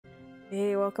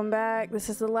Hey, welcome back. This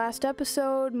is the last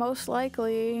episode, most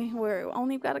likely. We're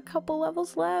only got a couple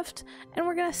levels left, and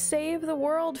we're gonna save the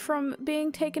world from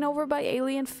being taken over by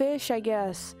alien fish, I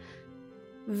guess.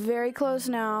 Very close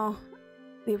now.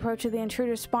 The approach of the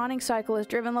intruder's spawning cycle has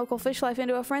driven local fish life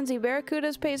into a frenzy.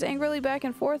 Barracudas pace angrily back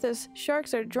and forth as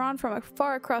sharks are drawn from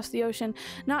far across the ocean,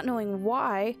 not knowing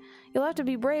why. You'll have to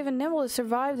be brave and nimble to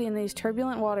survive in these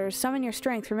turbulent waters. Summon your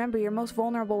strength. Remember, you're most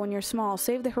vulnerable when you're small.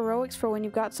 Save the heroics for when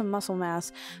you've got some muscle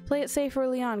mass. Play it safe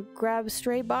early on. Grab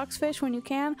stray boxfish when you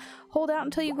can. Hold out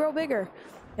until you grow bigger.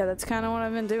 Yeah, that's kind of what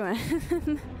I've been doing.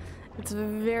 It's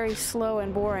very slow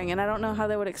and boring, and I don't know how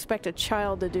they would expect a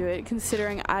child to do it,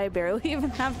 considering I barely even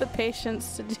have the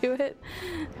patience to do it.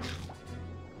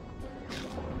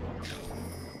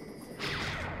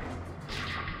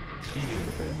 Eating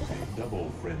frenzy,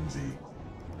 double frenzy.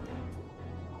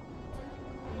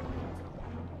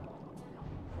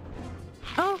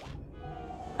 Oh!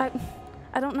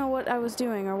 I don't know what I was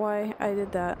doing or why I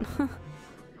did that.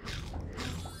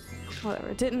 Whatever,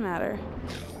 it didn't matter.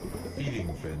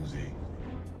 Eating frenzy.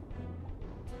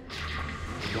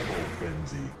 Double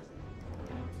frenzy.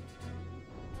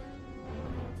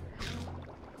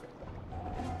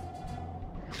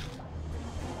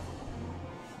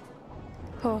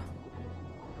 Oh.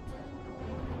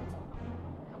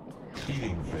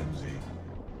 Eating frenzy.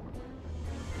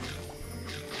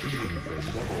 Eating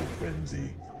frenzy. Double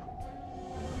frenzy.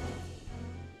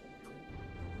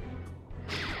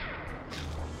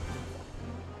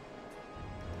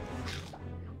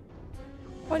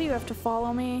 Why do you have to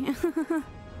follow me?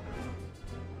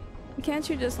 Can't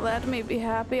you just let me be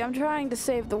happy? I'm trying to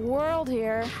save the world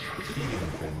here. Eating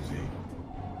frenzy.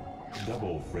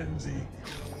 Double frenzy.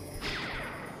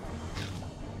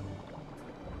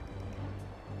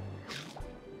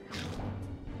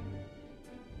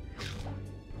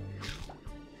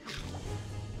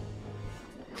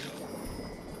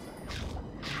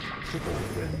 Triple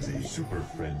frenzy. Super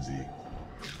frenzy.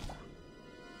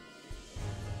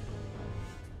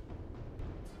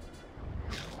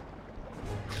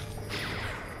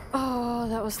 Oh,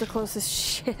 that was the closest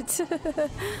shit.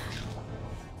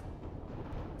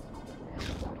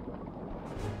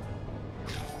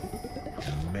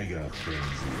 Mega frenzy.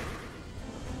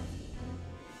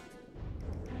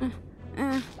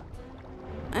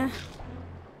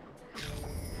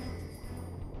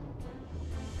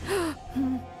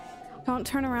 Don't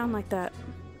turn around like that.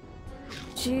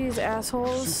 Jeez,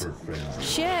 assholes. Super frenzy.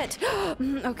 Shit!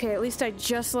 Okay, at least I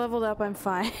just leveled up. I'm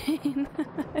fine.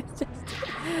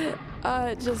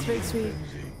 It just makes me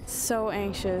so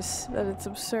anxious that it's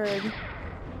absurd.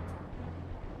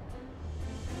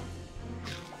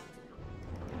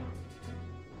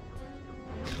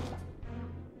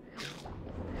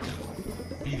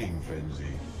 Eating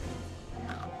frenzy.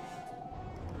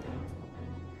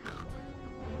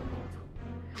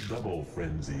 Double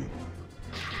frenzy.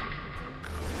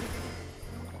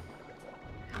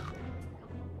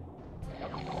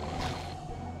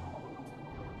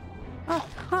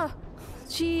 Oh,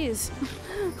 jeez.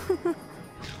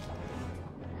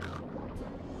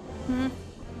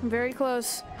 Very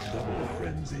close. Double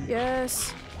frenzy.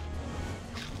 Yes.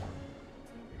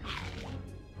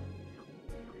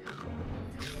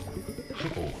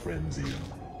 Triple frenzy.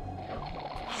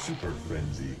 Super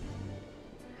frenzy.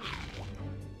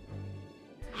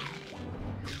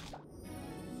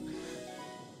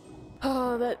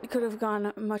 Oh, that could have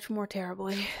gone much more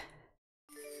terribly.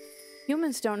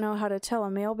 Humans don't know how to tell a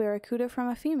male barracuda from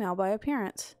a female by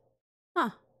appearance.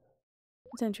 Huh.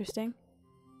 That's interesting.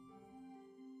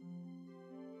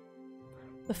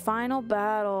 The final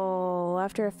battle.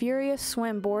 After a furious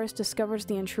swim, Boris discovers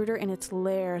the intruder in its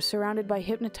lair, surrounded by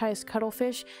hypnotized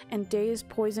cuttlefish and dazed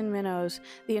poison minnows.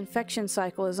 The infection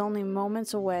cycle is only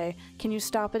moments away. Can you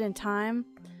stop it in time?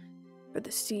 For the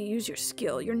sea, use your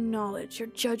skill, your knowledge, your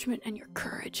judgment, and your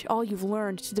courage. All you've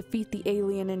learned to defeat the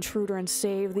alien intruder and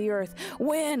save the Earth.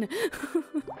 Win!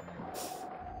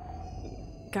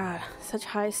 God, such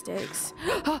high stakes.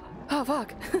 Oh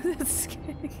fuck! The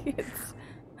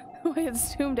way it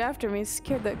zoomed after me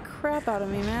scared the crap out of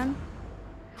me, man.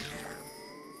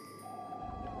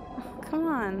 Come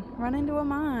on, run into a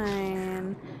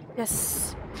mine.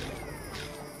 Yes.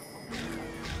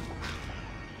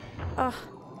 Ugh.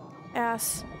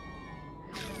 Ass.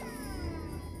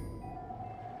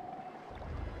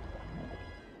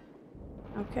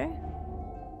 Okay.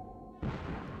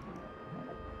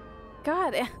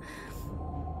 God,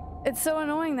 it's so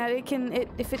annoying that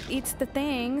if it eats the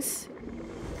things,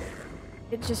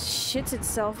 it just shits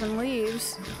itself and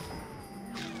leaves.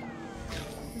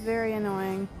 Very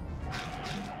annoying.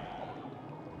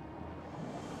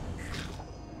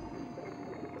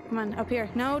 Come on, up here.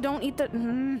 No, don't eat the...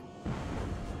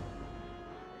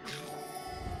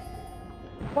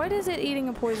 Why does it eating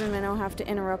a poison minnow have to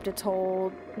interrupt its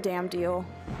whole damn deal?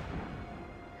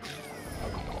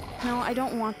 No, I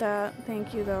don't want that.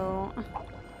 Thank you, though.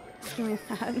 Just give me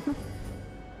that.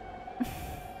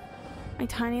 My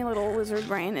tiny little lizard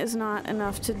brain is not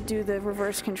enough to do the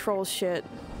reverse control shit.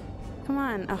 Come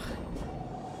on. Ugh.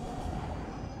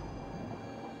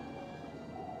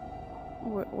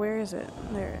 Where is it?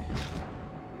 There.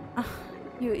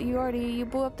 You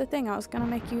blew up the thing I was gonna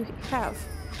make you have.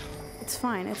 It's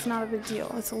fine. It's not a big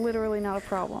deal. It's literally not a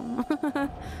problem.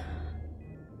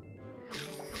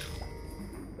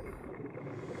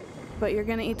 But you're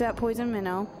gonna eat that poison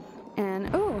minnow,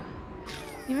 and ooh,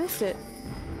 you missed it.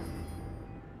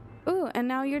 Ooh, and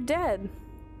now you're dead.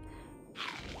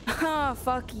 Oh,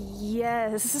 fuck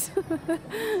yes.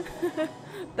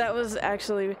 That was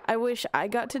actually, I wish I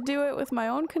got to do it with my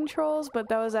own controls, but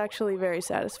that was actually very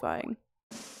satisfying.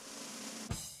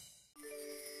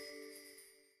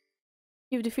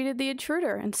 You've defeated the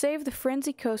intruder and saved the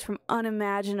Frenzy Coast from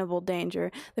unimaginable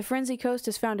danger. The Frenzy Coast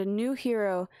has found a new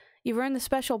hero. You've earned the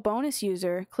special bonus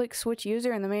user. Click switch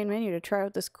user in the main menu to try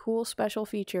out this cool special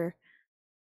feature.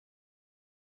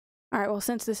 Alright, well,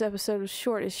 since this episode was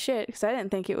short as shit, because I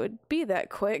didn't think it would be that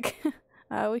quick,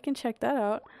 we can check that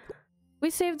out. We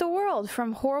saved the world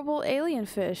from horrible alien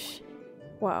fish.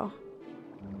 Wow.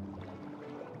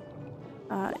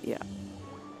 Yeah.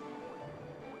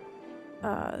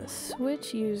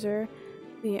 Switch user.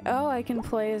 Oh, I can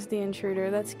play as the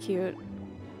intruder. That's cute.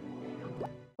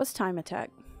 What's time attack?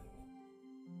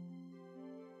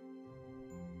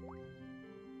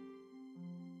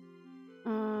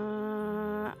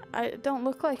 I don't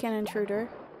look like an intruder.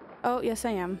 Oh, yes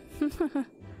I am.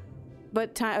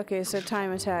 But okay, so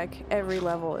time attack. Every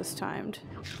level is timed.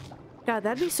 God,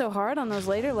 that'd be so hard on those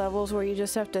later levels where you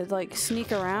just have to, like,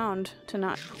 sneak around to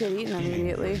not get eaten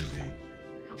immediately.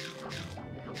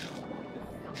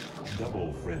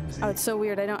 Double frenzy. Oh, it's so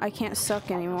weird. I can't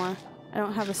suck anymore. I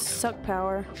don't have a suck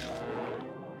power.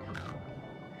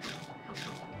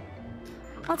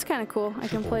 That's kind of cool. I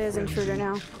can play as intruder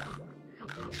now.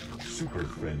 Super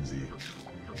frenzy.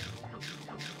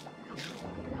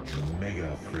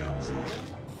 Mega frenzy.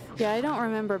 Yeah, I don't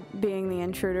remember being the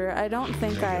intruder. I don't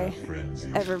think I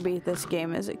ever beat this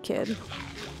game as a kid.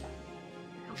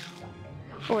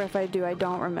 Or if I do, I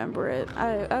don't remember it.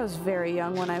 I was very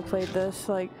young when I played this,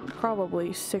 like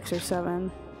probably 6 or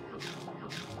 7.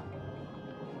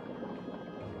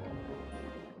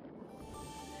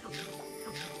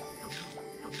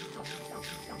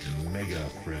 Mega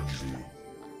frenzy.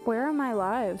 Where are my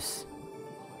lives?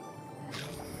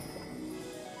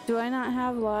 Do I not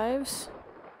have lives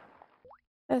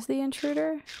as the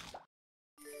intruder?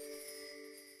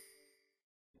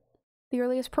 The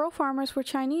earliest pearl farmers were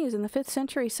Chinese. In the 5th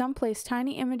century, some placed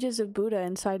tiny images of Buddha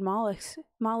inside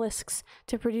mollusks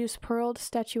to produce pearled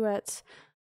statuettes.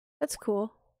 That's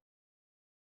cool.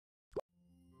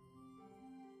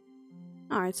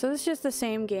 Alright, so it's just the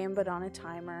same game, but on a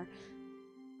timer.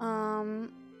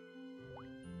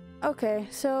 Okay,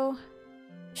 so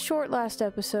short last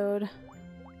episode.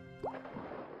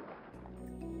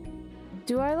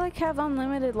 Do I, like, have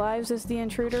unlimited lives as the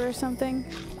intruder or something?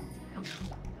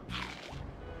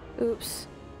 Oops.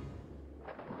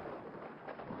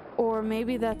 Or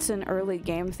maybe that's an early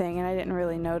game thing and I didn't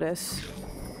really notice.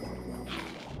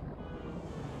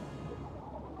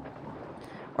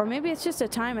 Or maybe it's just a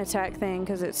time attack thing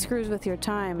because it screws with your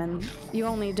time and you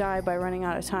only die by running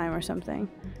out of time or something.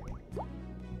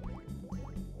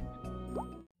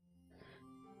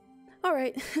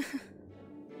 Alright.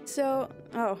 So,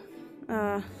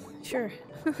 sure.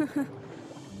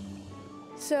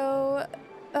 So,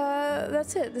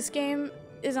 that's it. This game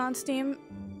is on Steam.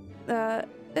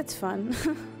 It's fun.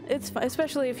 It's fun,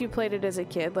 especially if you played it as a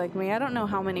kid like me. I don't know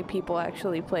how many people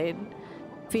actually played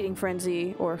Feeding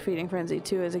Frenzy or Feeding Frenzy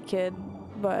 2 as a kid,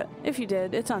 but if you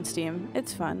did, it's on Steam.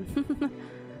 It's fun.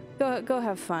 Go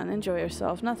have fun. Enjoy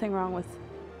yourself. Nothing wrong with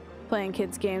playing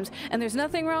kids' games, and there's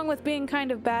nothing wrong with being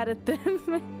kind of bad at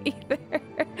them either.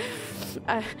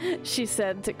 She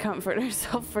said to comfort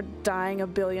herself for dying a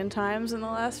billion times in the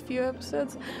last few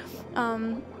episodes.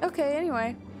 Okay,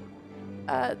 anyway.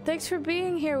 Thanks for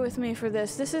being here with me for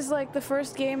this. This is like the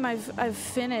first game I've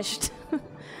finished.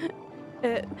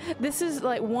 This is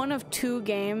like one of 2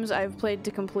 games I've played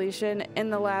to completion in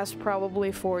the last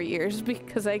probably 4 years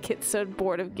because I get so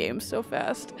bored of games so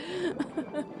fast.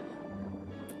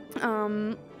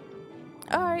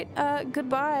 Alright,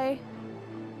 goodbye.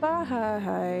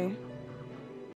 Bye.